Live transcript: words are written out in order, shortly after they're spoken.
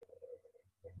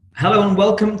Hello and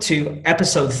welcome to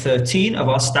episode 13 of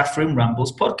our Staff Room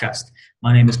Rambles podcast.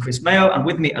 My name is Chris Mayo, and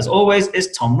with me, as always,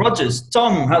 is Tom Rogers.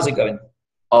 Tom, how's it going?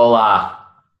 Hola.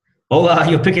 Hola,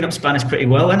 you're picking up Spanish pretty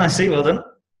well then, I see. Well done.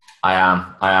 I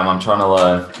am. I'm trying to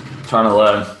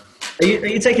learn. Are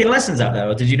you taking lessons out there,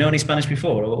 or did you know any Spanish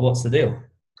before, or what's the deal?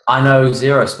 I know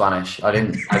zero Spanish. I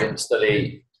didn't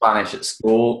study Spanish at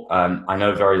school. I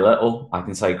know very little. I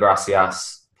can say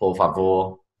gracias, por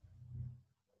favor,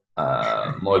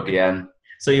 muy bien.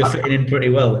 So you're fitting in pretty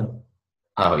well then?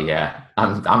 Oh yeah.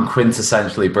 I'm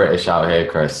quintessentially British out here,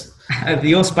 Chris.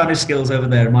 Your Spanish skills over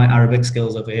there and my Arabic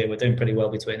skills over here, we're doing pretty well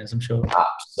between us, I'm sure.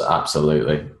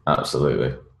 Absolutely.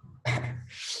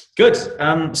 Good.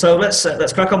 So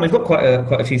let's crack on. We've got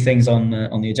quite a few things on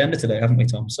the agenda today, haven't we,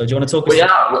 Tom? So do you want to talk?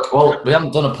 We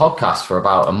haven't done a podcast for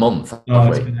about a month.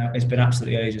 It's been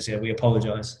absolutely ages. Yeah, we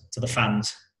apologise to the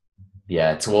fans.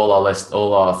 Yeah, to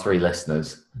all our three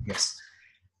listeners. Yes.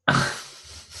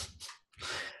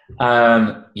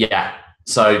 Yeah.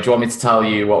 So do you want me to tell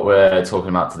you what we're talking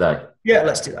about today? Yeah,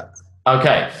 let's do that.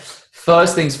 Okay.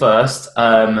 First things first,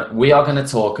 we are going to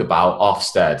talk about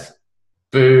Ofsted.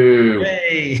 Boo!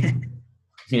 Yay!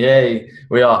 Yay!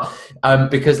 We are.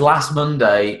 Because last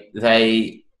Monday,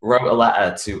 they wrote a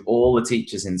letter to all the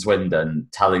teachers in Swindon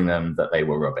telling them that they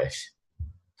were rubbish.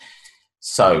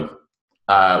 So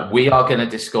we are going to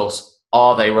discuss,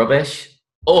 are they rubbish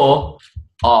or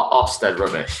are Ofsted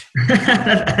rubbish?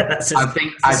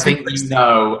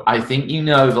 I think you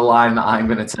know the line that I'm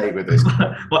going to take with this.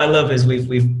 What I love is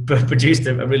we've produced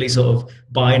a really sort of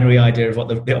binary idea of what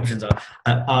the options are.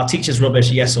 Are teachers rubbish?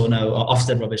 Yes or no? Are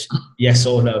Ofsted rubbish? Yes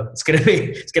or no? It's going to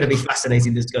be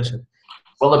fascinating discussion.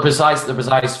 Well, the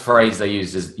precise phrase they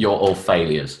use is "you're all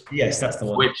failures." Yes, that's the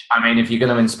one. Which, I mean, if you're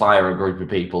going to inspire a group of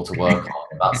people to work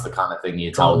on, that's the kind of thing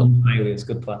you tell them. Failures,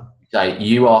 good plan. Okay,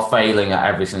 you are failing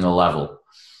at every single level.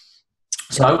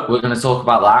 So we're going to talk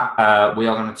about that. We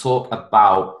are going to talk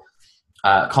about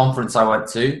a conference I went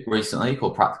to recently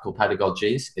called Practical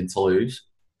Pedagogies in Toulouse,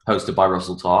 hosted by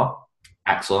Russell Tarr.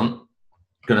 Excellent.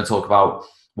 Going to talk about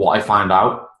what I found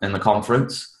out in the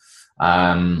conference,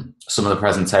 some of the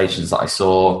presentations that I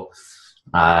saw,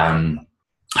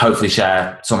 hopefully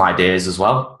share some ideas as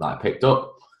well that I picked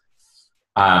up.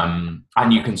 And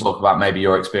you can talk about maybe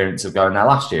your experience of going there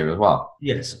last year as well.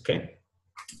 Yes, okay.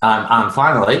 And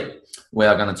finally, we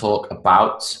are going to talk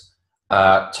about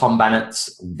Tom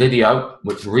Bennett's video,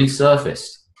 which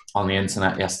resurfaced on the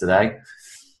internet yesterday.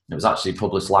 It was actually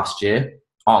published last year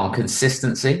on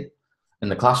consistency in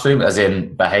the classroom, as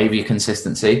in behaviour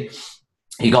consistency.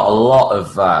 He got a lot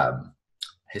of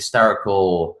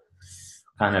hysterical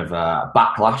kind of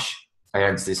backlash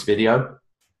against this video,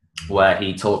 where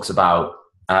he talks about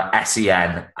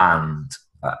SEN and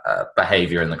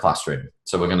behaviour in the classroom.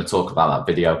 So we're going to talk about that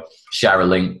video, share a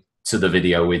link to the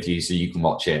video with you so you can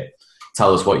watch it.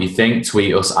 Tell us what you think.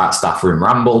 Tweet us at Staff Room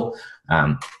Ramble.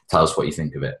 Tell us what you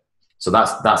think of it. So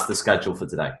that's the schedule for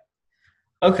today.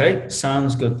 Okay,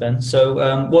 sounds good then. So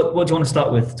what do you want to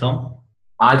start with, Tom?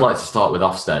 I'd like to start with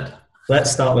Ofsted.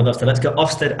 Let's start with Ofsted. Let's get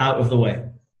Ofsted out of the way.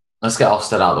 Let's get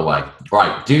Ofsted out of the way.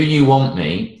 Right. Do you want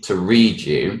me to read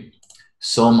you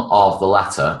some of the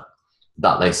letter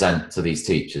that they sent to these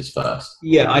teachers first?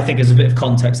 Yeah, I think as a bit of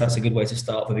context, that's a good way to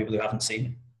start for people who haven't seen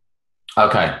it.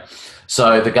 Okay.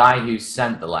 So the guy who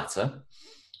sent the letter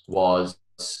was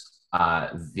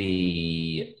let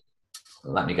me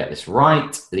get this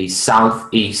right, the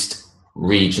Southeast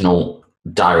Regional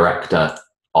Director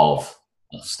of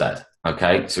Ofsted.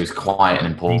 Okay, so he's quite an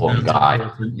important guy.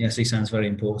 Important. Yes, he sounds very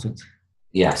important.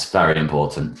 Yes, very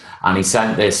important. And he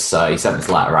sent this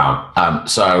letter out.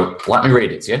 So let me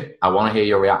read it to you. I want to hear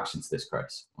your reaction to this,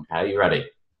 Chris. Okay, you ready?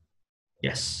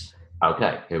 Yes.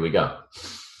 Okay, here we go.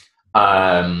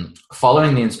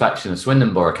 Following the inspection of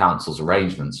Swindon Borough Council's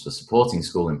arrangements for supporting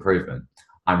school improvement,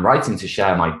 I'm writing to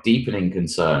share my deepening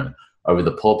concern over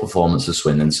the poor performance of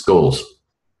Swindon schools.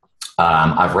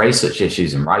 I've raised such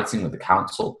issues in writing with the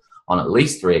council on at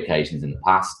least 3 occasions in the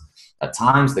past. At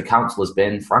times, the council has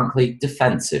been, frankly,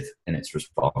 defensive in its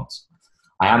response.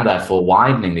 I am therefore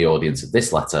widening the audience of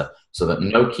this letter so that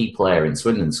no key player in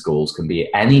Swindon schools can be in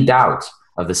any doubt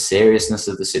of the seriousness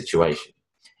of the situation.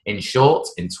 In short,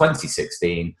 in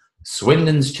 2016,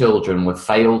 Swindon's children were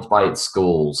failed by its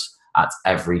schools at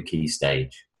every key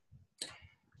stage.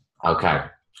 Okay.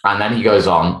 And then he goes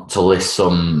on to list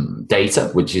some data,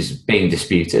 which is being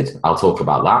disputed. I'll talk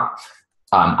about that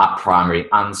at primary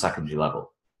and secondary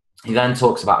level. He then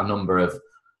talks about a number of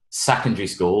secondary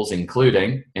schools,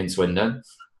 including in Swindon,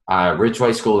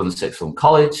 Ridgeway School and Sixth Form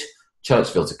College,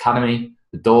 Churchfields Academy,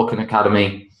 the Dorking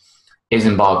Academy,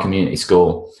 Isambard Community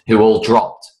School, who all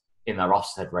dropped in their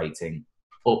Ofsted rating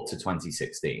up to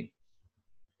 2016.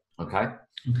 Okay?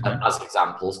 As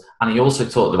examples. And he also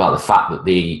talked about the fact that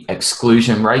the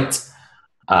exclusion rate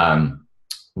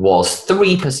was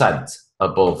 3%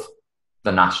 above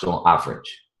the national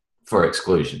average for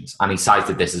exclusions. And he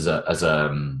cited this as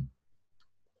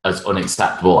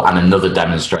unacceptable and another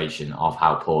demonstration of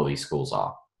how poor these schools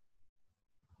are.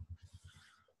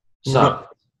 So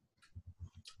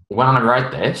when I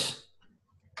read this,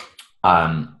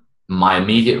 my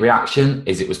immediate reaction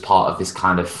is it was part of this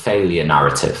kind of failure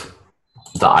narrative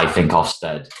that I think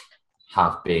Ofsted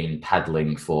have been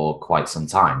peddling for quite some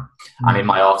time. And in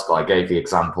my article, I gave the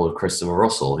example of Christopher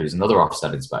Russell, who's another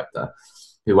Ofsted inspector,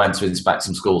 who went to inspect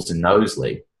some schools in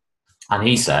Knowsley. And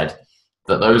he said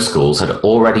that those schools had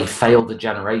already failed the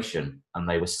generation and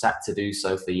they were set to do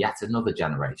so for yet another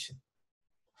generation.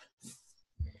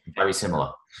 Very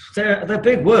similar. They're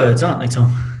big words, aren't they,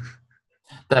 Tom?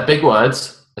 They're big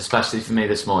words, especially for me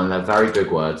this morning. They're very big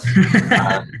words.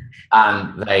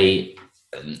 And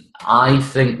I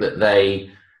think that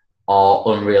they are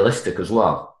unrealistic as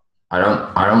well. I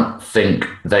don't think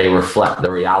they reflect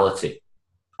the reality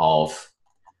of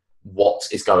what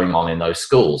is going on in those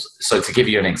schools. So to give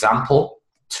you an example,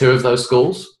 2 of those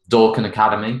schools, Dorking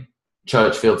Academy,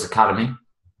 Churchfields Academy,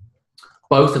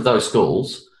 both of those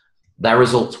schools, their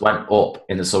results went up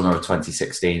in the summer of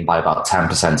 2016 by about 10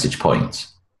 percentage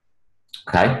points.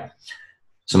 Okay?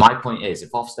 So my point is,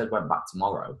 if Ofsted went back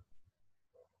tomorrow,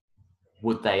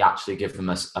 would they actually give them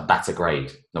a better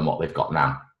grade than what they've got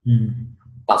now?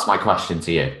 That's my question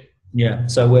to you. Yeah,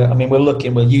 so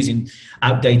we're using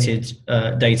outdated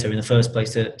data in the first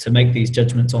place to make these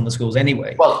judgments on the schools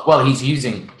anyway. Well, he's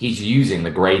using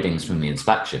the gradings from the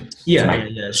inspections.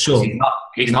 Yeah, sure.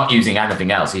 He's not using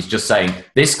anything else. He's just saying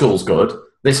this school's good.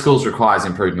 This school's requires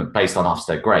improvement based on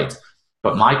Ofsted grades.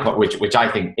 But which I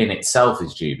think in itself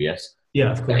is dubious.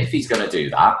 Yeah, of course. If he's going to do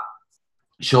that,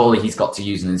 surely he's got to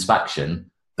use an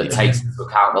inspection that takes into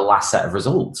account the last set of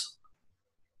results.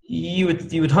 You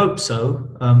would hope so.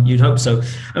 You'd hope so.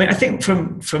 I mean, I think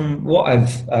from what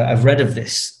I've read of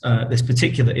this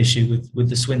particular issue with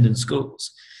the Swindon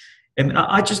schools,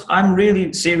 I'm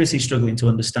really seriously struggling to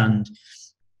understand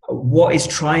what is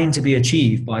trying to be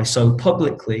achieved by so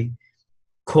publicly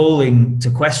calling to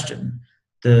question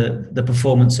the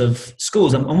performance of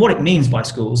schools. And what it means by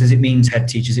schools is it means head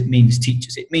teachers, it means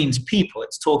teachers, it means people.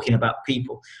 It's talking about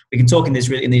people. We can talk in these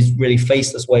really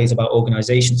faceless ways about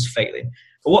organisations failing.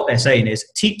 But what they're saying is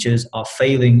teachers are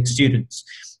failing students.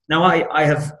 Now, I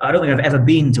don't think I've ever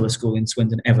been to a school in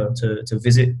Swindon ever to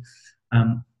visit,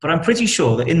 but I'm pretty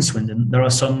sure that in Swindon there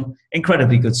are some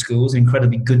incredibly good schools,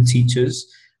 incredibly good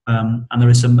teachers, and there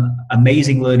is some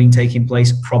amazing learning taking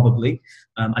place probably.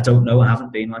 I don't know, I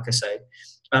haven't been, like I say.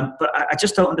 But I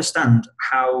just don't understand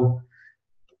how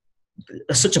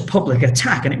such a public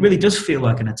attack, and it really does feel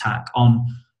like an attack on,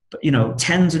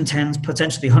 tens and tens,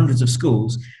 potentially hundreds of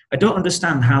schools. I don't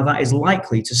understand how that is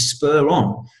likely to spur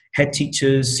on head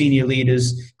teachers, senior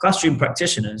leaders, classroom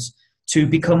practitioners to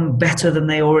become better than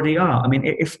they already are. I mean,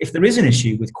 if there is an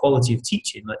issue with quality of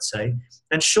teaching, let's say,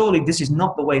 then surely this is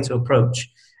not the way to approach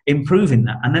improving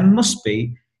that. And there must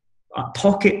be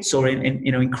pockets or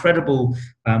incredible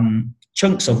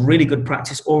chunks of really good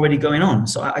practice already going on.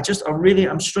 So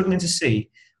I'm struggling to see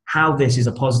how this is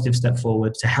a positive step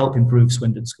forward to help improve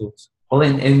Swindon schools. Well,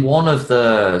 in one of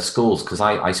the schools, because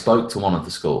I spoke to one of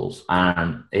the schools,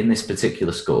 and in this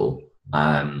particular school,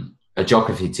 a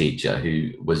geography teacher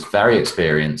who was very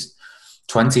experienced,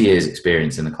 20 years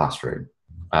experience in the classroom,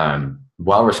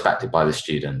 well respected by the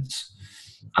students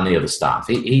and the other staff,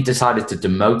 he decided to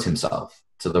demote himself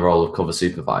to the role of cover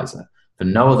supervisor for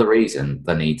no other reason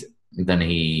than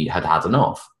he had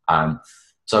enough.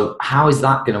 So how is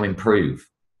that going to improve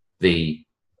the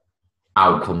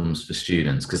outcomes for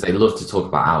students? Because they love to talk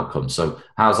about outcomes. So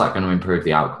how is that going to improve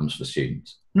the outcomes for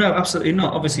students? No, absolutely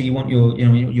not. Obviously, you want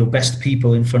your best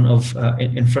people in front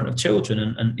of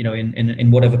children, and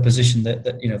in whatever position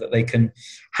that they can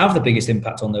have the biggest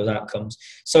impact on those outcomes.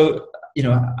 So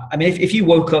if you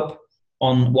woke up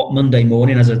on Monday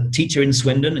morning as a teacher in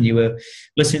Swindon and you were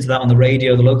listening to that on the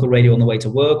radio, the local radio on the way to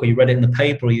work, or you read it in the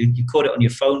paper, or you caught it on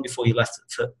your phone before you left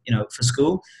for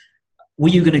school, were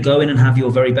you going to go in and have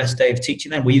your very best day of teaching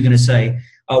then? Were you going to say,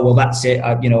 oh, well, that's it,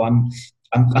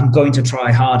 I'm going to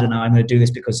try harder now, I'm going to do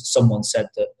this because someone said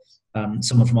that,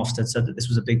 someone from Ofsted said that this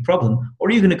was a big problem? Or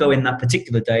are you going to go in that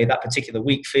particular day, that particular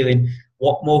week, feeling,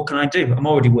 what more can I do? I'm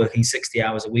already working 60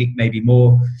 hours a week, maybe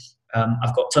more.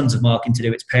 I've got tons of marking to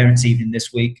do. It's parents' evening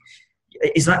this week.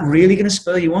 Is that really going to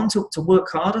spur you on to work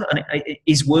harder? And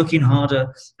is working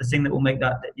harder the thing that will make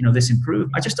that this improve?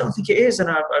 I just don't think it is, and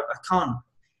I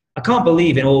I can't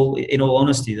believe, in all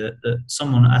honesty, that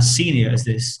someone as senior as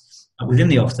this within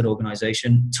the Ofsted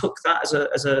organisation took that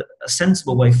as a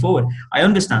sensible way forward. I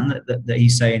understand that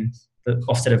he's saying that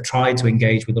Ofsted have tried to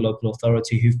engage with the local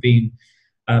authority who've been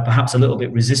perhaps a little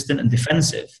bit resistant and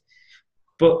defensive,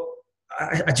 but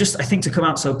I think to come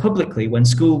out so publicly when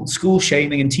school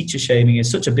shaming and teacher shaming is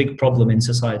such a big problem in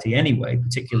society anyway,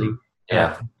 particularly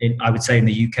I would say in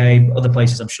the UK, other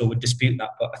places I'm sure would dispute that,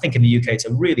 but I think in the UK it's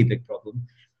a really big problem.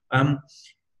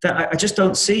 That I just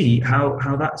don't see how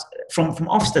that's from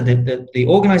Ofsted, the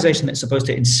organisation that's supposed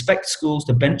to inspect schools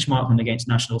to benchmark them against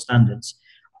national standards.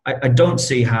 I don't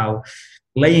see how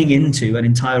laying into an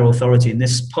entire authority in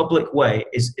this public way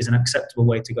is an acceptable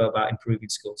way to go about improving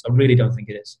schools. I really don't think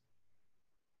it is.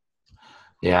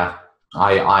 Yeah,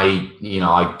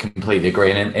 I completely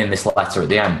agree. And in this letter at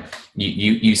the end,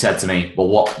 you said to me, well,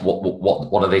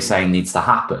 what are they saying needs to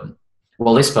happen?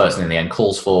 Well, this person in the end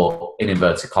calls for, in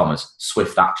inverted commas,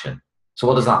 swift action. So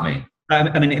what does that mean?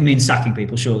 I mean, it means sacking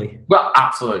people, surely. Well,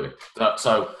 absolutely.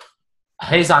 So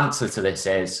his answer to this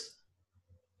is,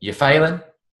 you're failing.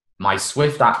 My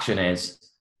swift action is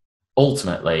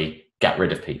ultimately get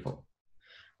rid of people.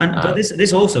 But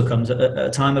this also comes at a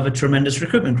time of a tremendous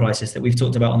recruitment crisis that we've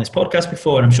talked about on this podcast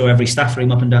before, and I'm sure every staff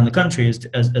room up and down the country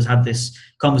has had this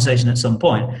conversation at some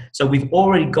point. So we've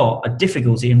already got a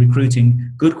difficulty in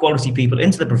recruiting good quality people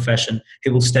into the profession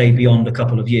who will stay beyond a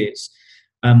couple of years.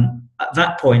 At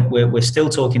that point, we're still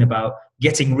talking about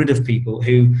getting rid of people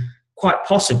who quite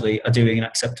possibly are doing an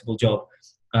acceptable job.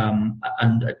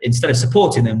 And instead of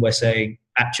supporting them, we're saying,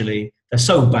 actually, they're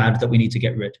so bad that we need to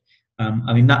get rid.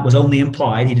 I mean, that was only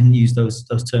implied. He didn't use those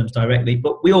terms directly,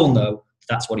 but we all know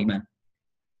that's what he meant.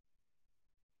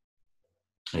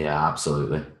 Yeah,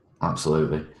 absolutely. And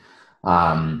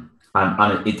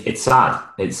it's sad.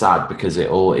 It's sad because it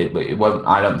won't.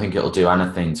 I don't think it'll do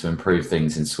anything to improve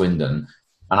things in Swindon.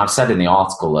 And I've said in the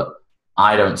article that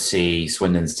I don't see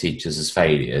Swindon's teachers as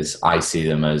failures. I see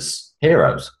them as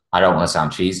heroes. I don't want to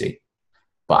sound cheesy,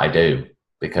 but I do,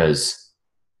 because,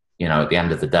 at the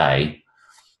end of the day,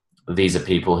 these are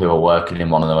people who are working in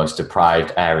one of the most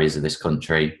deprived areas of this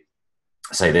country.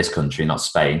 I say this country, not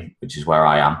Spain, which is where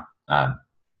I am,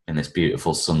 in this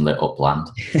beautiful sunlit upland.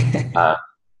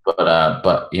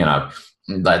 But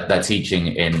they're teaching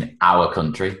in our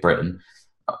country, Britain,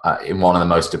 in one of the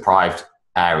most deprived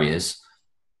areas,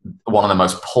 one of the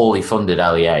most poorly funded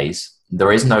LEAs.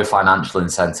 There is no financial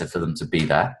incentive for them to be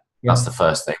there. Yeah. That's the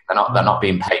first thing. They're not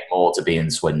being paid more to be in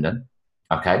Swindon.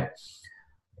 Okay.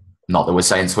 Not that we're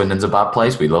saying Swindon's a bad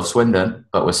place. We love Swindon,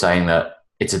 but we're saying that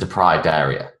it's a deprived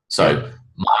area. So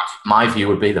my view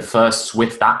would be the first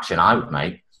swift action I would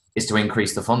make is to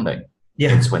increase the funding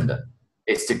in Swindon.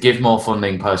 It's to give more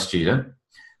funding per student.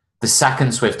 The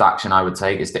second swift action I would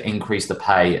take is to increase the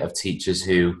pay of teachers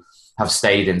who have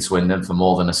stayed in Swindon for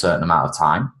more than a certain amount of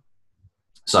time.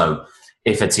 So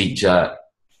if a teacher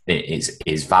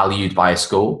is valued by a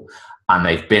school and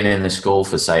they've been in the school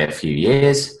for, say, a few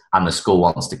years, and the school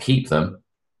wants to keep them,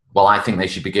 well, I think they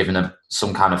should be given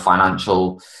some kind of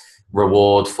financial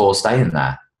reward for staying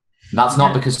there. And that's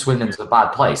not because Swindon's a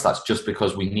bad place. That's just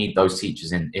because we need those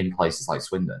teachers in places like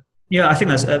Swindon. Yeah, I think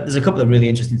there's a couple of really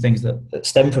interesting things that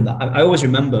stem from that. I always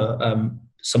remember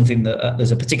something that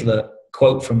there's a particular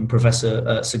quote from Professor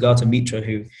Saugata Mitra,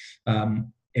 who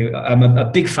I'm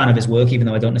a big fan of his work, even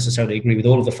though I don't necessarily agree with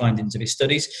all of the findings of his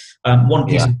studies. One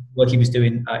piece of work he was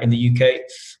doing in the UK,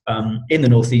 in the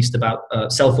Northeast, about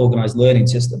self-organised learning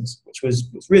systems, which was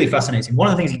really fascinating. One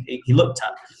of the things he looked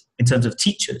at in terms of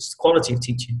teachers, quality of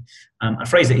teaching, a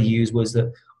phrase that he used was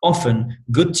that often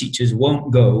good teachers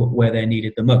won't go where they're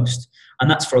needed the most.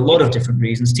 And that's for a lot of different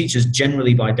reasons. Teachers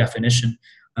generally, by definition,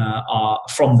 are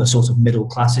from the sort of middle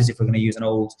classes, if we're going to use an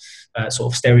old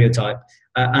sort of stereotype,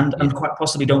 and quite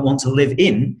possibly don't want to live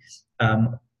in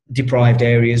deprived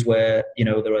areas where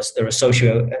there are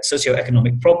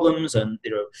socio-economic problems and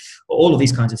all of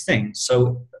these kinds of things.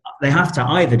 So they have to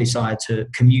either decide to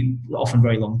commute often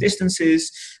very long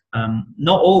distances,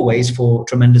 not always for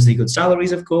tremendously good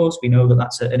salaries, of course. We know that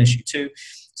that's an issue too.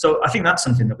 So I think that's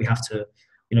something that we have to,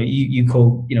 you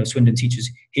call Swindon teachers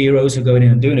heroes who are going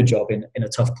in and doing a job in a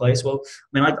tough place. Well,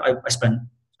 I mean, I spent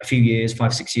a few years,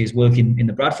 5-6 years, working in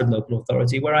the Bradford local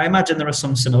authority, where I imagine there are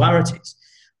some similarities.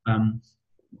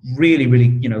 Really,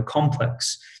 really,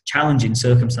 complex, challenging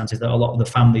circumstances that a lot of the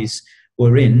families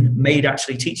were in made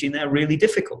actually teaching there really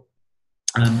difficult.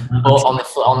 But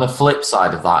on the flip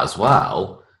side of that as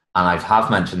well, and I have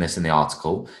mentioned this in the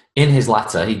article, in his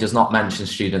letter, he does not mention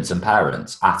students and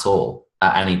parents at all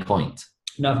at any point.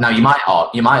 No. Now, you might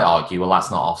argue, well, that's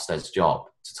not Ofsted's job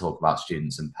to talk about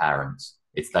students and parents.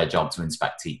 It's their job to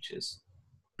inspect teachers.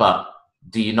 But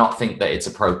do you not think that it's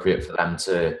appropriate for them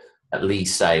to at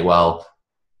least say, well,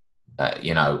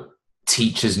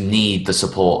 teachers need the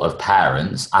support of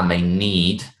parents, and they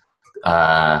need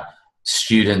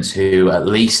students who at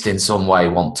least in some way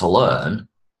want to learn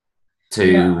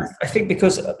to... Yeah, I think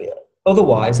because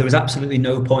otherwise there was absolutely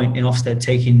no point in Ofsted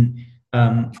taking,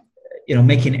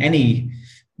 making any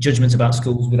judgments about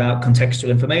schools without contextual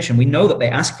information. We know that they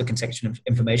ask for contextual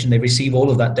information. They receive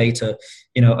all of that data,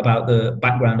 about the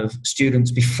background of students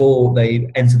before they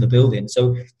enter the building.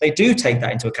 So they do take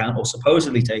that into account, or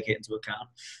supposedly take it into account.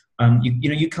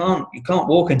 You can't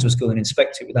walk into a school and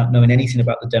inspect it without knowing anything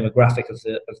about the demographic of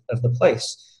the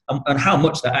place, and how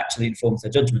much that actually informs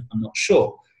their judgment, I'm not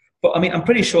sure. But I mean, I'm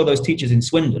pretty sure those teachers in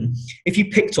Swindon, if you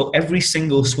picked up every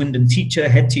single Swindon teacher,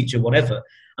 head teacher, whatever,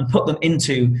 and put them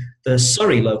into the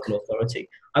Surrey local authority,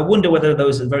 I wonder whether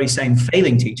those very same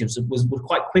failing teachers would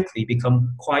quite quickly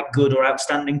become quite good or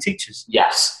outstanding teachers.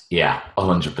 Yes, yeah,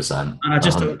 100%.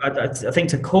 And I think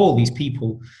to call these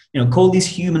people, call these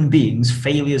human beings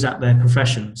failures at their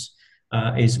professions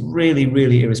is really,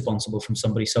 really irresponsible from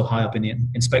somebody so high up in the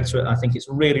inspectorate. I think it's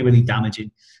really, really damaging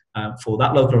for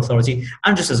that local authority,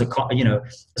 and just as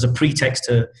a pretext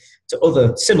to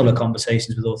other similar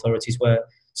conversations with authorities where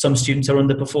some students are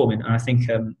underperforming. And I think,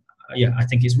 I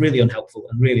think it's really unhelpful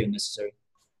and really unnecessary.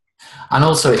 And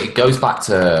also, it goes back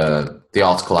to the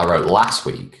article I wrote last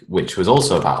week, which was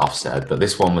also about Ofsted, but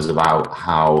this one was about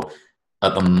how,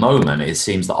 at the moment, it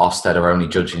seems that Ofsted are only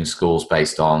judging schools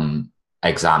based on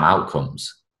exam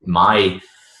outcomes. My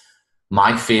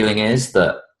feeling is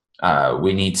that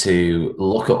we need to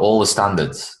look at all the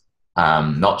standards,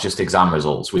 not just exam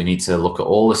results. We need to look at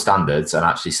all the standards and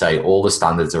actually say all the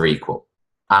standards are equal.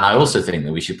 And I also think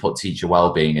that we should put teacher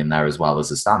well-being in there as well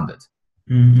as a standard.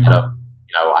 Mm-hmm.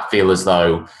 I feel as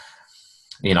though,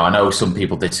 I know some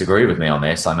people disagree with me on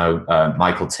this. I know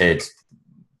Michael Tidd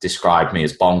described me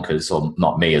as bonkers, or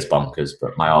not me as bonkers,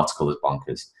 but my article as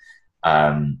bonkers,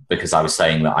 because I was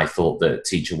saying that I thought that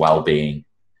teacher well-being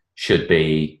should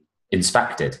be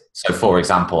inspected. So, for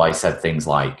example, I said things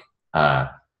like,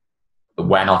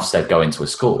 when Ofsted go into a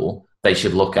school, they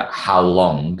should look at how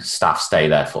long staff stay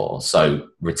there for. So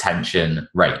retention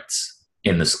rates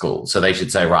in the school. So they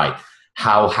should say, right,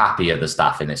 how happy are the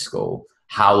staff in this school?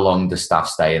 How long do staff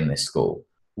stay in this school?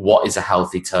 What is a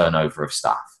healthy turnover of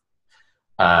staff?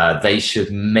 They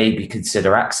should maybe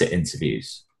consider exit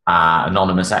interviews,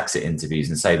 anonymous exit interviews,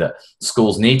 and say that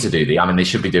schools need to do these. I mean, they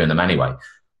should be doing them anyway.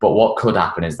 But what could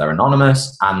happen is they're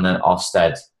anonymous, and then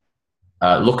Ofsted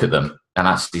look at them and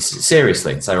actually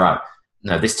seriously and say, right,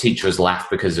 no, this teacher has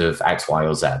left because of X, Y,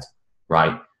 or Z,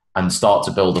 right? And start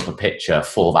to build up a picture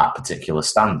for that particular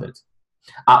standard.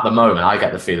 At the moment, I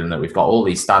get the feeling that we've got all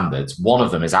these standards. One of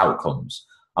them is outcomes.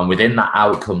 And within that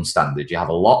outcome standard, you have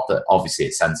a lot that obviously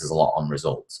it centers a lot on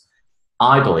results.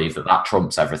 I believe that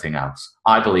trumps everything else.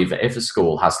 I believe that if a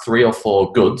school has 3 or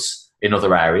 4 goods in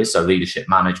other areas, so leadership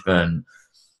management,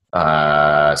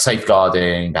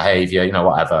 safeguarding, behavior,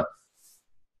 whatever,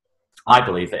 I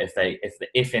believe that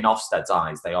if in Ofsted's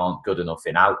eyes they aren't good enough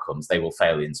in outcomes, they will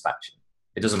fail the inspection.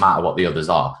 It doesn't matter what the others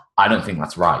are. I don't think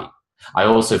that's right. I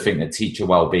also think that teacher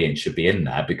well-being should be in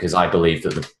there, because I believe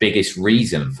that the biggest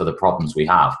reason for the problems we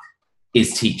have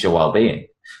is teacher well-being.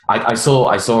 I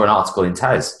saw an article in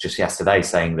TES just yesterday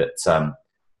saying that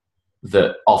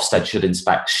that Ofsted should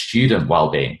inspect student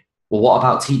well-being. Well, what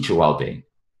about teacher well-being?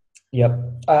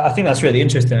 Yep, I think that's really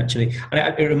interesting, actually,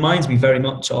 and it reminds me very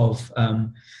much of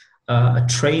a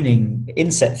training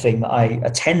inset thing that I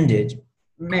attended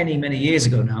many, many years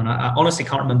ago now, and I honestly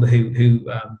can't remember who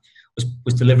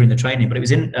was delivering the training, but it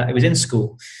was in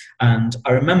school, and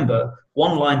I remember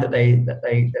one line that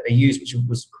they used, which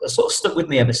was sort of stuck with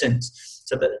me ever since.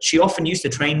 So that she often used to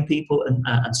train people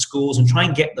and schools and try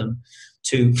and get them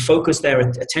to focus their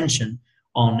attention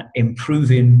on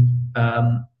improving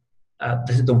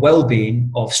the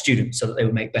well-being of students so that they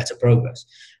would make better progress.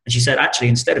 And she said, actually,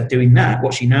 instead of doing that,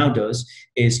 what she now does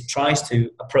is tries to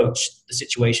approach the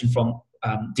situation from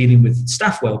dealing with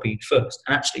staff well-being first,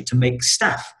 and actually to make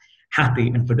staff happy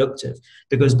and productive.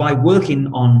 Because by working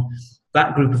on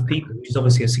that group of people, which is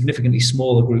obviously a significantly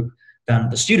smaller group than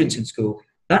the students in school,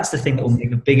 that's the thing that will make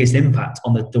the biggest impact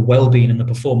on the well-being and the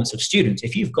performance of students.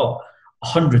 If you've got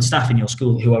 100 staff in your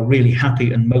school who are really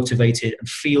happy and motivated and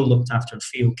feel looked after and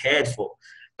feel cared for,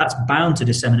 that's bound to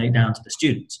disseminate down to the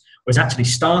students. Whereas actually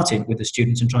starting with the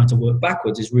students and trying to work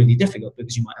backwards is really difficult,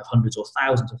 because you might have hundreds or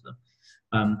thousands of them.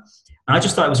 And I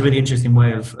just thought it was a really interesting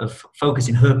way of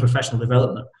focusing her professional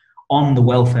development on the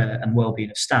welfare and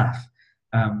well-being of staff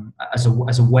as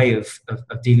a way of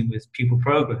dealing with pupil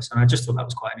progress. And I just thought that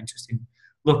was quite an interesting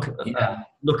look at Yeah.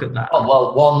 look at that.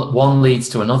 Well, one leads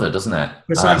to another, doesn't it?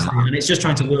 Precisely, and it's just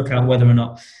trying to work out whether or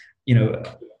not, you know,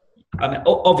 I mean,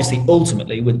 obviously,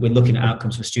 ultimately, we're looking at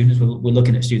outcomes for students. We're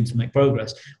looking at students to make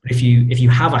progress. But if you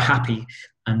have a happy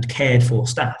and cared for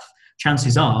staff,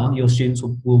 chances are your students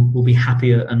will be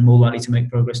happier and more likely to make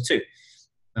progress too.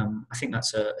 I think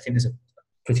there's a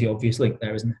pretty obvious link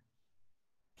there, isn't there?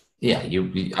 Yeah,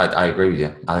 I agree with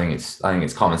you. I think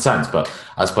it's common sense, but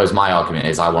I suppose my argument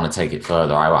is I want to take it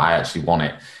further. I actually want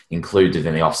it included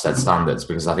in the Ofsted standards,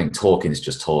 because I think talking is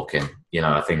just talking. You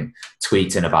know, I think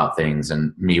tweeting about things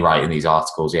and me writing these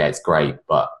articles, yeah, it's great,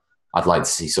 but I'd like to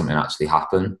see something actually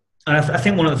happen. And I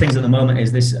think one of the things at the moment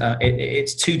is this: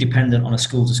 it's too dependent on a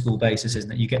school-to-school basis,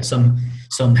 isn't it? You get some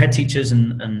head teachers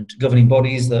and governing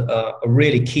bodies that are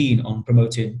really keen on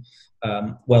promoting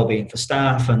well-being for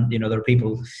staff, and there are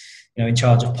people in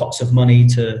charge of pots of money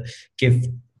to give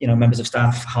members of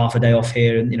staff half a day off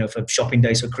here, and for shopping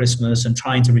days for Christmas, and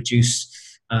trying to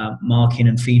reduce marking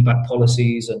and feedback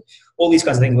policies and all these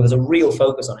kinds of things where there's a real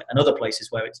focus on it, and other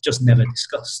places where it's just never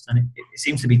discussed, and it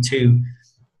seems to be too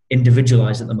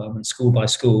individualized at the moment, school by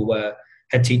school, where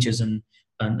head teachers and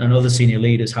other senior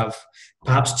leaders have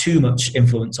perhaps too much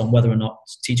influence on whether or not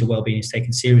teacher well-being is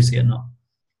taken seriously or not.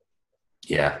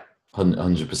 Yeah,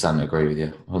 100% agree with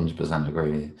you. 100%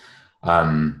 agree with you.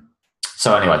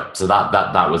 So anyway, so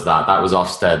that was that. That was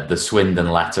Ofsted, the Swindon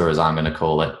letter, as I'm going to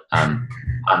call it. And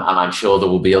I'm sure there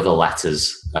will be other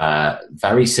letters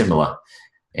very similar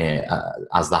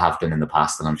as there have been in the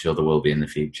past, and I'm sure there will be in the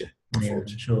future. Yeah,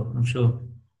 I'm sure.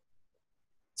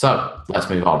 So let's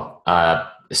move on.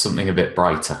 Something a bit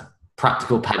brighter.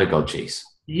 Practical pedagogies.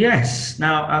 Yes.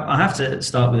 Now, I have to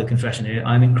start with a confession here.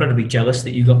 I'm incredibly jealous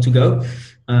that you got to go.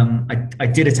 I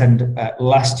did attend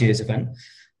last year's event,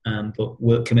 but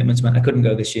work commitments meant I couldn't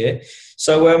go this year.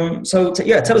 So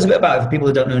tell us a bit about it for people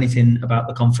who don't know anything about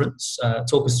the conference.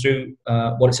 Talk us through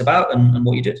what it's about and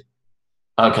what you did.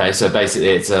 Okay, so basically,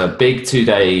 it's a big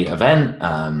 2-day event.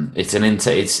 I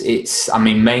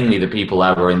mean, mainly the people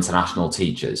there were international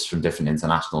teachers from different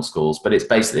international schools, but it's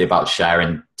basically about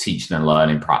sharing teaching and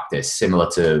learning practice,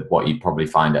 similar to what you'd probably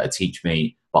find at a Teach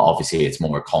Meet, but obviously it's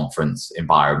more a conference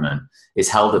environment. It's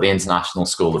held at the International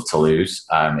School of Toulouse.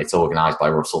 It's organised by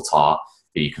Russell Tarr,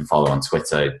 who you can follow on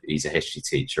Twitter. He's a history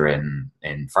teacher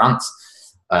in France.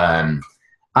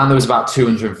 And there was about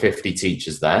 250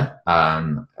 teachers there,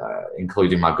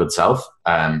 including my good self.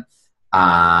 And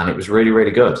it was really,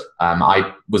 really good.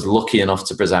 I was lucky enough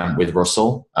to present with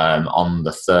Russell on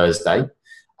the Thursday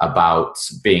about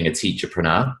being a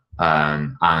teacherpreneur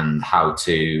and how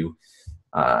to,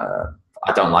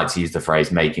 I don't like to use the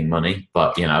phrase making money,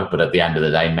 but at the end of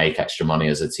the day, make extra money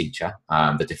as a teacher,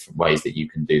 the different ways that you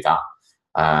can do that.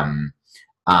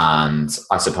 And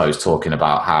I suppose talking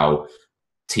about how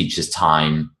teachers'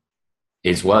 time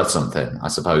is worth something, I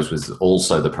suppose, was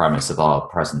also the premise of our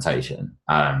presentation.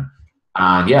 And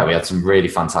yeah, we had some really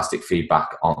fantastic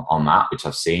feedback on that, which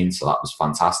I've seen. So that was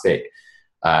fantastic.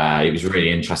 It was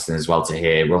really interesting as well to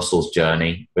hear Russell's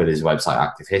journey with his website,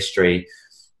 Active History.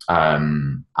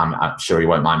 I'm sure he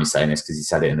won't mind me saying this because he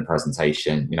said it in the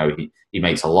presentation. He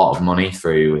makes a lot of money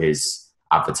through his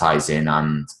advertising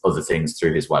and other things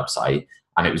through his website.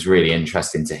 And it was really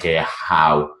interesting to hear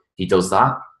how he does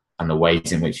that and the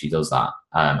ways in which he does that.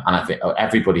 And I think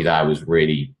everybody there was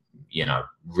really,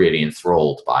 really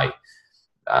enthralled by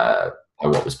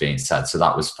what was being said. So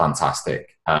that was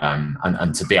fantastic.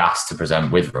 And to be asked to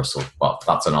present with Russell, well,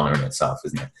 that's an honour in itself,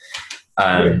 isn't it?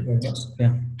 Yeah.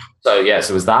 So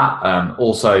it was that.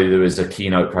 Also, there was a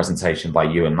keynote presentation by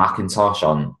Ewan McIntosh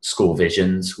on school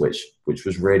visions, which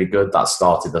was really good. That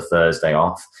started the Thursday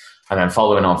off. And then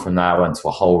following on from there, I went to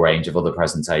a whole range of other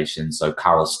presentations. So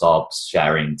Carol Stobbs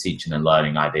sharing teaching and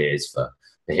learning ideas for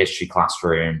the history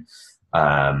classroom,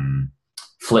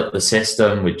 Flip the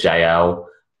System with JL,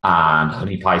 and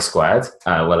Honey Pie Squared,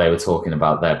 where they were talking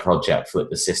about their project Flip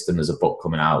the System. There's a book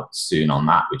coming out soon on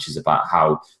that, which is about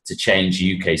how to change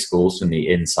UK schools from the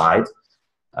inside,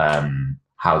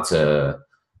 how to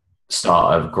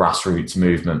start a grassroots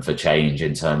movement for change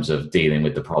in terms of dealing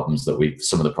with the problems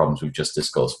some of the problems we've just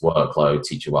discussed: workload,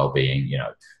 teacher well-being,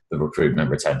 the recruitment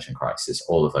retention crisis,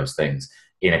 all of those things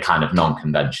in a kind of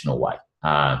non-conventional way.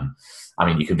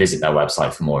 You can visit their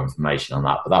website for more information on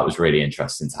that, but that was really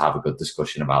interesting to have a good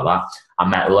discussion about that. I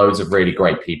met loads of really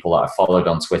great people that I followed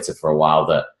on Twitter for a while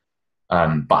that,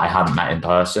 but I hadn't met in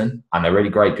person, and they're really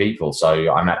great people.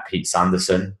 So I met Pete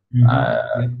Sanderson,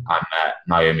 I met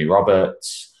Naomi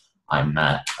Roberts, I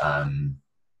met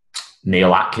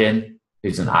Neil Atkin,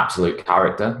 who's an absolute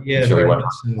character. Yeah, I'm sure he very won't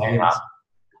much so, say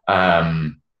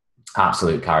that.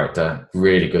 Absolute character,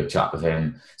 really good chat with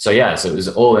him. So yeah, so it was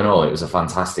all in all, it was a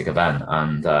fantastic event,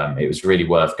 and it was really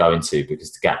worth going to,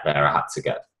 because to get there, I had to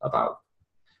get about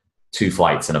 2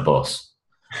 flights and a bus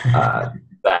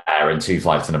there, and 2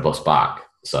 flights and a bus back.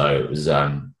 So it was,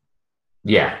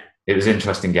 yeah, it was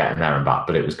interesting getting there and back,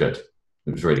 but it was good.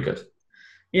 It was really good.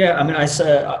 Yeah, I mean,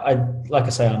 like I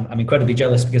say, I'm incredibly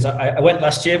jealous, because I went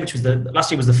last year,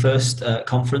 last year was the first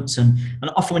conference, and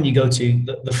often when you go to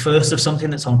the first of something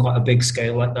that's on quite a big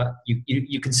scale like that,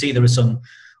 you can see there are some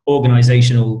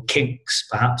organizational kinks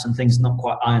perhaps and things not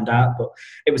quite ironed out, but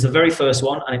it was the very first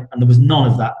one, and there was none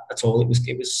of that at all. It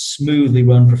was smoothly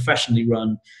run, professionally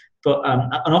run, but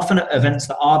and often at events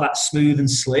that are that smooth and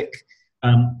slick,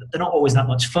 they're not always that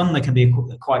much fun. They can be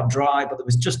quite dry, but there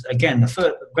was just, again,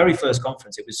 the very first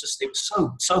conference, it was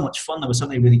so much fun. There were so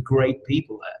many really great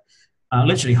people there,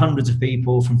 literally hundreds of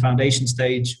people from foundation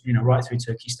stage, right through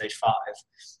to Key Stage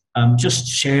 5, just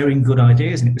sharing good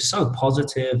ideas, and it was so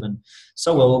positive and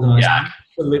so well organized. Yeah. I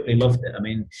absolutely loved it. I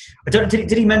mean,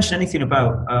 did he mention anything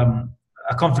about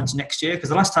a conference next year? Because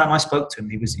the last time I spoke to him,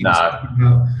 he was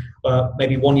talking about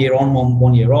maybe 1 year on,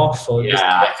 one year off. Or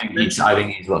I think he's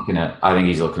looking at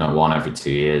one every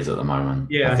 2 years at the moment.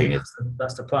 Yeah, I think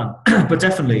that's the plan. But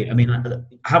definitely, I mean,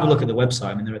 have a look at the website.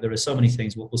 I mean, there are so many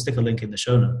things. We'll stick a link in the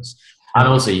show notes. And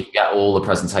also, you can get all the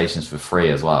presentations for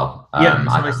free as well. Yeah,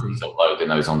 he's uploading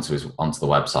those onto the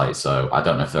website, so I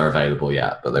don't know if they're available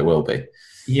yet, but they will be.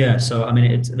 Yeah, so I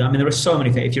mean, there are so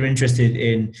many things. If you're interested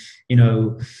in,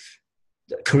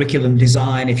 curriculum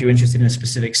design, if you're interested in a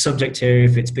specific subject area,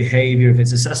 if it's behavior, if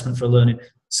it's assessment for learning,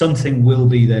 something will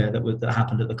be there that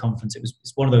happened at the conference.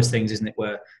 It's one of those things, isn't it,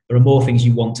 where there are more things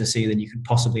you want to see than you can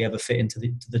possibly ever fit into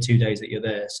the 2 days that you're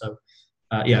there. So,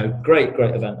 great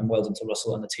event, and well done to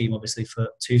Russell and the team, obviously, for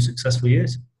 2 successful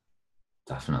years.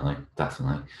 Definitely.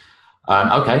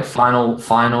 Okay,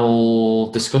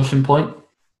 final discussion point.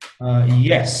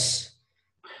 Yes.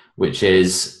 Which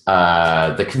is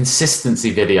the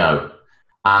consistency video.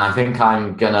 And I think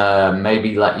I'm going to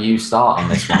maybe let you start on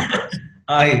this one.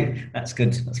 That's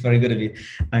good. That's very good of you.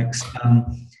 Thanks.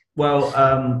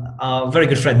 Our very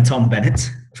good friend, Tom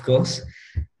Bennett, of course.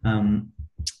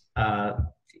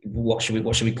 What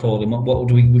should we call him? What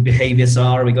do we behaviors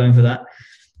are? Are we going for that?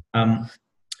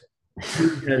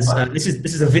 This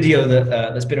is a video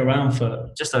that's been around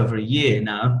for just over a year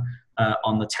now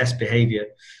on the test behavior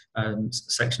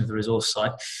section of the resource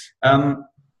site.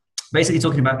 Basically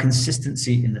talking about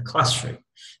consistency in the classroom.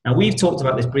 Now, we've talked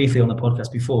about this briefly on the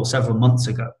podcast before, several months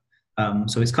ago.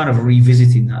 So it's kind of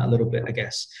revisiting that a little bit, I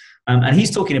guess. And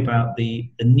he's talking about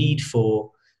the need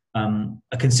for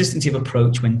a consistency of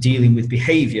approach when dealing with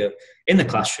behavior in the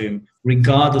classroom,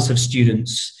 regardless of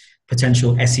students'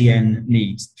 potential SEN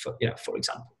needs, for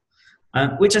example.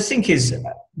 Which I think is,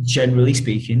 generally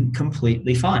speaking,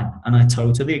 completely fine. And I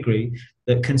totally agree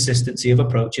that consistency of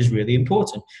approach is really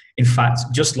important. In fact,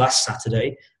 just last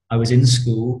Saturday, I was in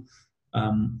school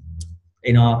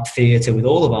in our theatre with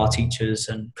all of our teachers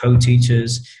and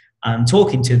co-teachers, and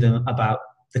talking to them about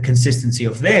the consistency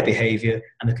of their behaviour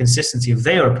and the consistency of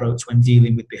their approach when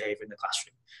dealing with behaviour in the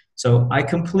classroom. So I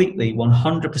completely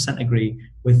 100% agree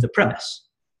with the premise.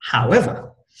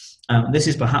 However, this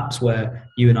is perhaps where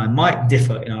you and I might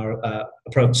differ in our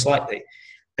approach slightly.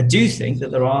 I do think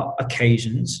that there are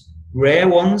occasions, rare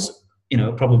ones,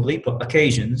 probably, but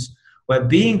occasions where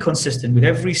being consistent with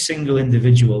every single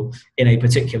individual in a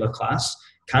particular class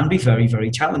can be very, very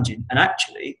challenging. And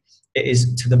actually, it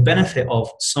is to the benefit of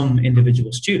some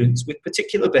individual students with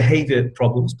particular behavior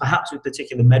problems, perhaps with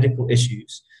particular medical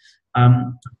issues,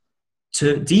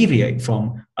 to deviate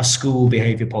from a school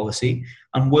behavior policy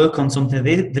and work on something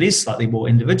that is slightly more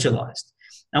individualized.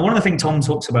 Now, one of the things Tom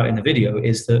talks about in the video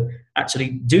is that actually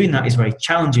doing that is very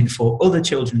challenging for other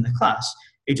children in the class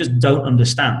who just don't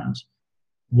understand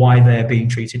why they're being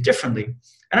treated differently.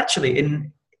 And actually,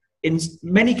 in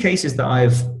many cases that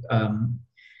I've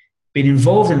been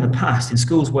involved in the past in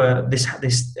schools where this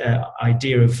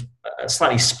idea of a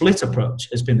slightly split approach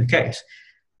has been the case,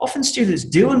 often students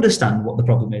do understand what the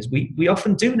problem is. We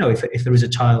often do know if there is a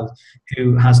child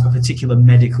who has a particular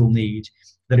medical need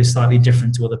that is slightly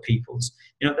different to other people's.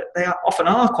 They often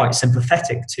are quite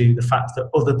sympathetic to the fact that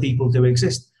other people do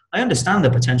exist. I understand the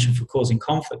potential for causing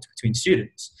conflict between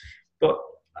students, but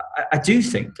I do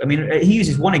think, he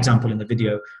uses one example in the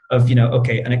video of,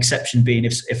 an exception being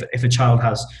if a child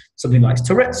has something like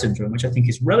Tourette's syndrome, which I think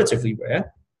is relatively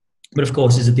rare, but of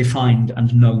course is a defined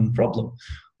and known problem.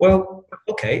 Well,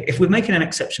 okay, if we're making an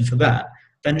exception for that,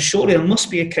 then surely there must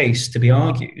be a case to be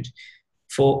argued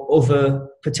for other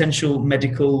potential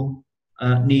medical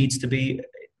needs to be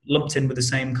lumped in with the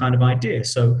same kind of idea.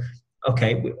 So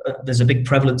okay, there's a big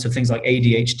prevalence of things like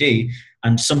ADHD,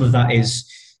 and some of that is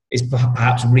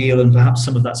perhaps real, and perhaps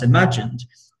some of that's imagined.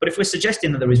 But if we're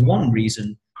suggesting that there is one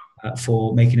reason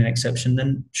for making an exception,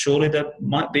 then surely there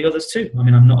might be others too. I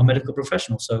mean, I'm not a medical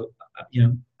professional, so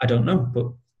I don't know, but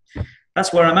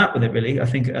that's where I'm at with it. Really, I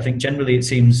think generally it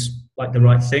seems like the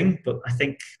right thing, but I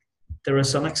think there are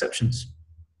some exceptions.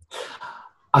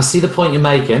 I see the point you're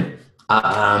making.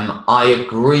 I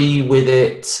agree with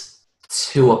it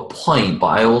to a point, but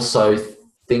I also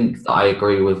think that I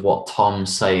agree with what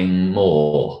Tom's saying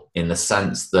more, in the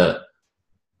sense that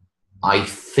I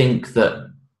think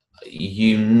that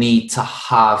you need to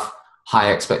have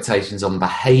high expectations on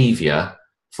behaviour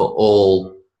for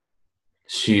all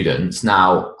students.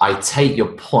 Now, I take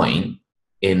your point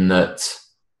in that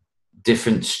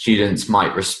different students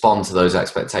might respond to those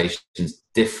expectations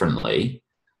differently,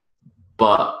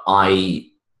 but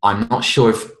I'm not sure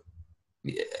if...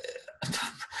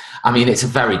 I mean, it's a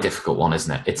very difficult one,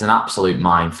 isn't it? It's an absolute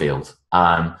minefield.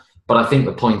 But I think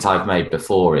the point I've made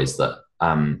before is that,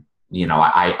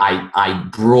 I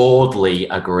broadly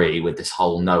agree with this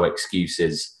whole no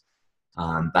excuses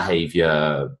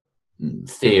behaviour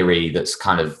theory that's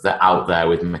kind of out there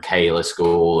with Michaela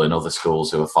School and other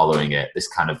schools who are following it. This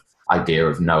kind of idea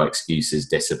of no excuses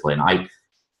discipline.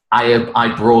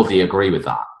 I broadly agree with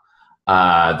that.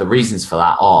 The reasons for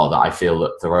that are that I feel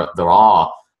that there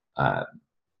are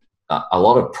a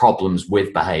lot of problems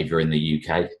with behaviour in the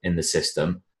UK, in the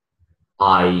system.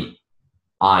 I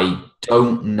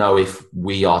don't know if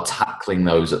we are tackling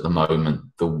those at the moment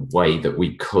the way that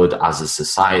we could as a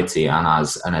society and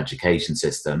as an education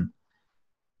system.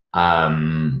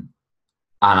 And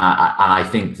I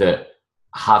think that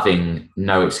having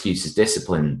no excuses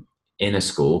discipline in a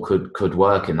school could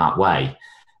work in that way.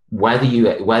 Whether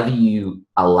you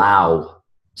allow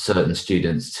certain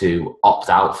students to opt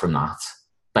out from that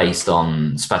based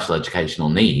on special educational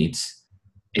needs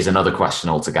is another question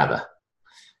altogether.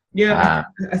 Yeah,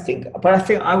 I think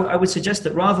I would suggest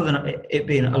that rather than it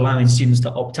being allowing students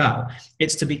to opt out,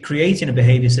 it's to be creating a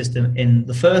behaviour system in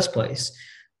the first place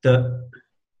that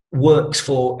works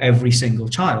for every single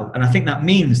child. And I think that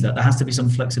means that there has to be some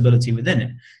flexibility within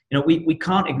it. We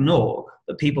can't ignore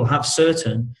that people have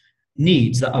certain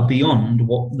needs that are beyond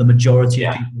what the majority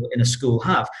of people in a school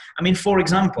have. I mean, for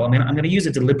example, I'm going to use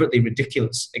a deliberately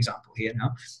ridiculous example here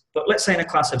now, but let's say in a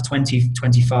class of 20,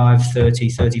 25, 30,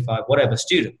 35, whatever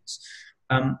students,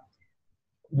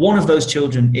 one of those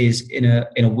children is in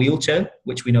a wheelchair,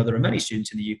 which we know there are many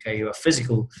students in the UK who have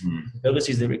physical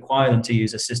abilities that require them to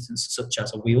use assistance such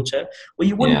as a wheelchair. Well,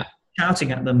 you wouldn't be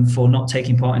shouting at them for not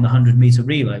taking part in the 100-meter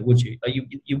relay, would you?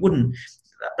 You wouldn't.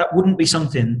 That wouldn't be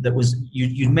something that was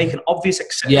you'd make an obvious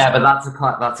exception. Yeah, but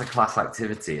that's a class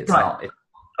activity. It's right. Not.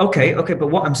 Okay. But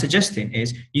what I'm suggesting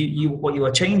is you are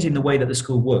changing the way that the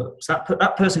school works.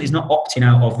 That person is not opting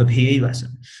out of the PE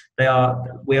lesson.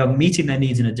 We are meeting their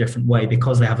needs in a different way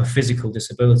because they have a physical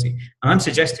disability. And I'm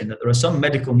suggesting that there are some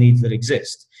medical needs that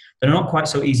exist that are not quite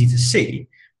so easy to see,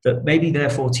 that maybe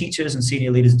therefore teachers and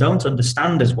senior leaders don't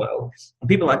understand as well. And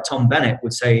people like Tom Bennett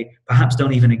would say perhaps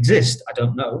don't even exist. I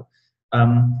don't know.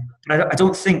 I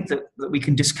don't think that we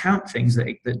can discount things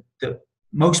that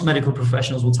most medical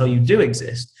professionals will tell you do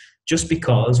exist just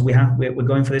because we're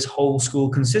going for this whole school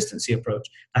consistency approach.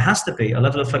 There has to be a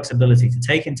level of flexibility to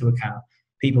take into account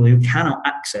people who cannot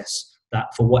access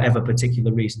that for whatever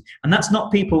particular reason. And that's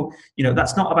not people,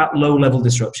 that's not about low-level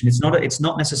disruption. It's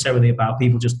not necessarily about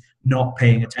people just not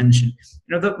paying attention.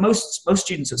 That most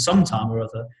students at some time or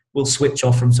other will switch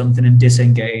off from something and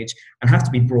disengage and have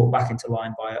to be brought back into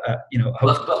line by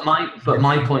But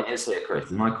my point is here, Chris.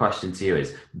 My question to you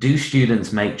is: do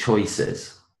students make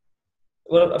choices?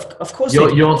 Well, of course.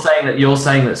 You're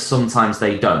saying that sometimes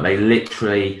they don't. They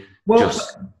literally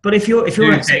just. But if you're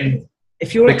accepting,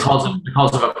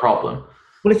 because of a problem.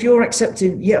 Well, if you're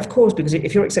accepting, of course, because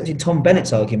if you're accepting Tom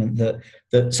Bennett's argument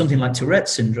that something like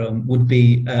Tourette's syndrome would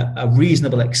be a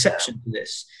reasonable exception to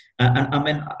this, and I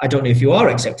mean, I don't know if you are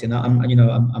accepting that.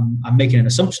 I'm making an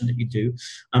assumption that you do,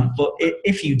 but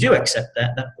if you do accept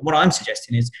that, what I'm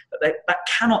suggesting is that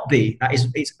cannot be.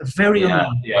 It's very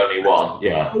the only one,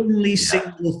 only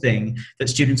single thing that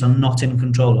students are not in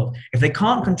control of. If they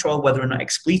can't control whether or not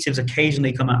expletives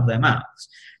occasionally come out of their mouths,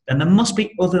 then there must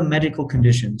be other medical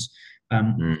conditions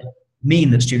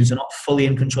mean that students are not fully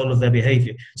in control of their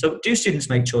behaviour. So do students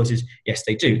make choices? Yes,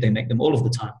 they do. They make them all of the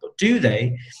time. But do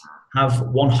they have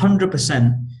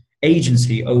 100%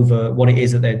 agency over what it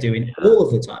is that they're doing all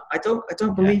of the time? I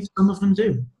don't believe some of them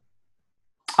do.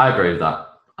 I agree with that.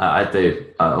 I do.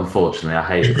 Unfortunately, I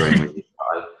hate agreeing with you.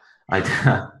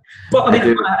 But I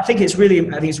mean, I think it's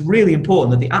really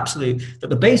important that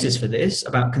the basis for this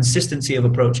about consistency of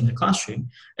approach in the classroom,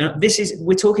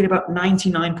 we're talking about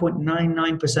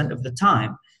 99.99% of the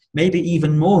time, maybe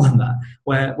even more than that,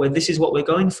 where this is what we're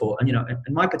going for. And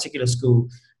in my particular school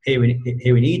here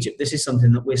in Egypt, this is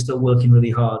something that we're still working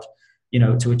really hard,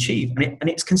 to achieve. And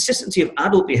it's consistency of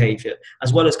adult behaviour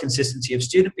as well as consistency of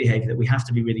student behaviour that we have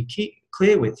to be really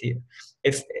clear with here.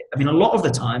 A lot of the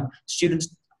time,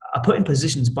 students are put in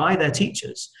positions by their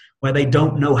teachers where they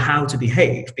don't know how to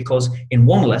behave, because in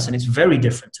one lesson it's very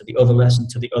different to the other lesson,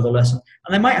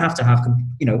 and they might have to have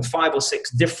 5 or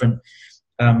 6 different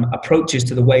approaches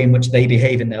to the way in which they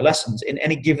behave in their lessons in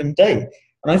any given day.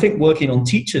 And I think working on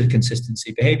teacher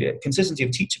consistency of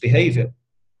teacher behaviour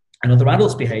and other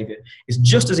adults' behaviour is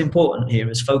just as important here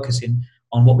as focusing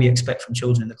on what we expect from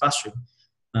children in the classroom.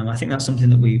 I think that's something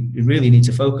that we really need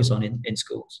to focus on in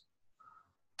schools.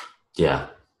 Yeah,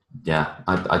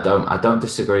 I don't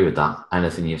disagree with that.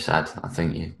 Anything you've said, I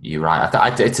think you're right.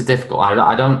 It's a difficult.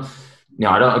 I don't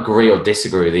agree or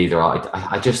disagree with either.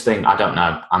 I just think, I don't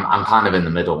know. I'm kind of in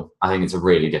the middle. I think it's a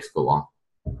really difficult one.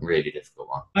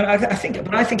 I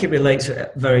think it relates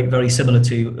very, very similar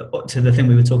to the thing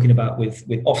we were talking about with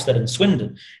Ofsted and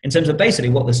Swindon, in terms of basically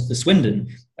what the Swindon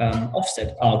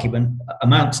Ofsted argument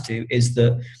amounts to is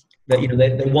that they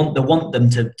want them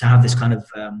to have this kind of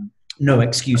no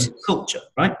excuses culture,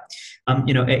 right?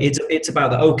 It's about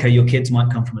that. Okay, your kids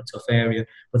might come from a tough area,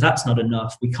 but that's not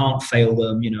enough. We can't fail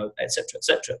them, etc.,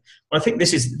 etc. But I think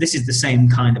this is the same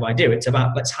kind of idea. It's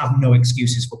about, let's have no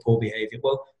excuses for poor behaviour.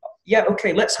 Well, yeah,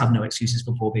 okay, let's have no excuses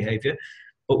for poor behaviour,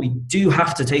 but we do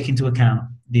have to take into account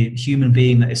the human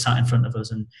being that is sat in front of us,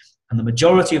 and the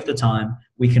majority of the time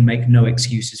we can make no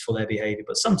excuses for their behaviour.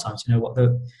 But sometimes,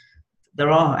 there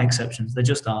are exceptions. There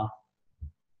just are.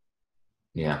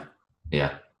 Yeah.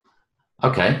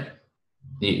 Okay.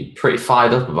 You're pretty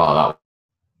fired up about that.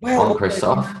 Well,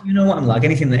 Christoph. You know what I'm like.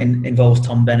 Anything that involves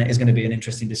Tom Bennett is going to be an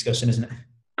interesting discussion, isn't it?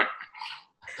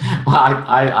 Well,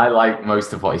 I like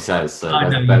most of what he says, so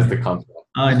there's the content.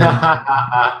 I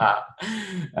know.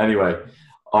 Anyway,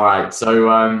 all right. So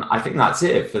I think that's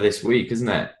it for this week, isn't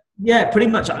it? Yeah, pretty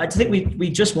much. I think we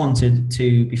just wanted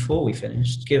to, before we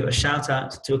finished, give a shout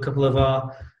out to a couple of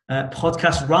our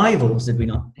podcast rivals, did we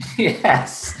not?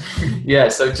 Yes. Yeah.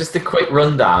 So just a quick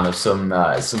rundown of some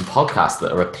podcasts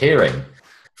that are appearing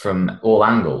from all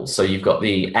angles. So you've got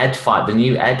the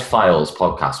new Ed Files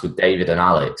podcast with David and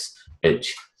Alex,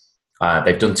 which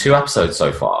they've done 2 episodes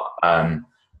so far.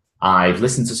 I've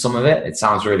listened to some of it. It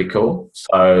sounds really cool.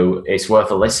 So it's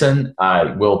worth a listen.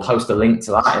 We'll post a link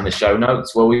to that in the show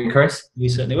notes, will we, Chris? We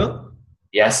certainly will.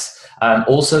 Yes.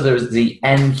 Also, there's the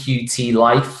NQT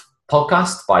Life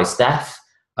podcast by Steph,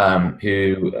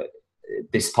 who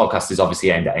this podcast is obviously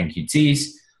aimed at NQTs.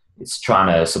 It's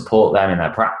trying to support them in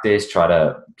their practice, try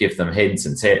to give them hints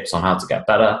and tips on how to get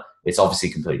better. It's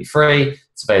obviously completely free.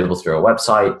 It's available through our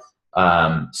website.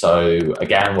 So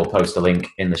again, we'll post a link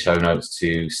in the show notes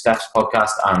to Steph's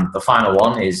podcast. And the final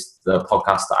one is the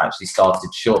podcast that actually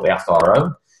started shortly after our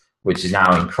own, which is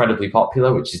now incredibly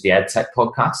popular, which is the EdTech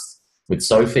podcast with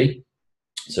Sophie.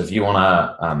 So if you want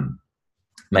to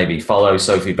maybe follow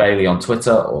Sophie Bailey on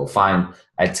Twitter or find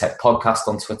EdTech podcast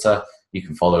on Twitter, you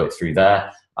can follow it through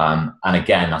there. And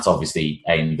again, that's obviously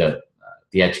aimed at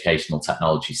the educational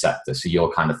technology sector. So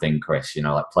your kind of thing, Chris,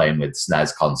 like playing with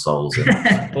SNES consoles.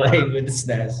 And, playing with the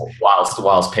SNES.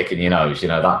 Whilst picking your nose,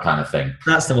 that kind of thing.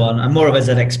 That's the one. I'm more of a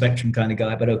ZX Spectrum kind of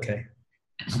guy, but okay.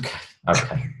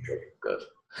 Okay. Good.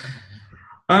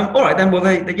 All right, then. Well,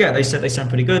 they said they sound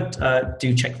pretty good.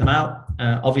 Do check them out.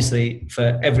 Obviously,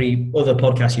 for every other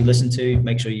podcast you listen to,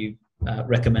 make sure you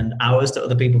recommend ours to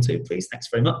other people too, please. Thanks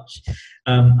very much.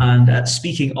 And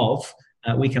speaking of,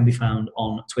 we can be found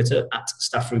on Twitter at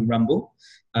Staffroom Ramble.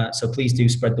 So please do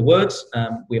spread the word.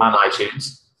 And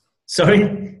iTunes.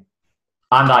 Sorry?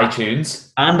 And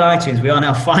iTunes. And iTunes. We are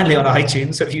now finally on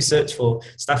iTunes. So if you search for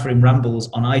Staffroom Rambles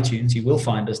on iTunes, you will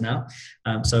find us now.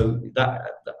 So that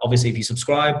obviously, if you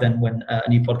subscribe, then when a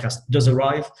new podcast does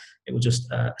arrive, it will just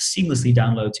seamlessly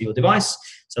download to your device.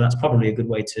 So that's probably a good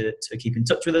way to keep in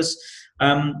touch with us.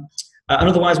 And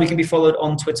otherwise, we can be followed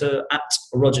on Twitter at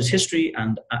Rogers History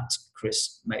and at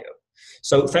Chris Mayo.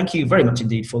 So thank you very much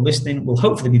indeed for listening. We'll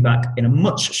hopefully be back in a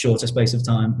much shorter space of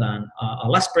time than our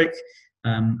last break.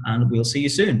 And we'll see you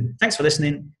soon. Thanks for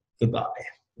listening. Goodbye.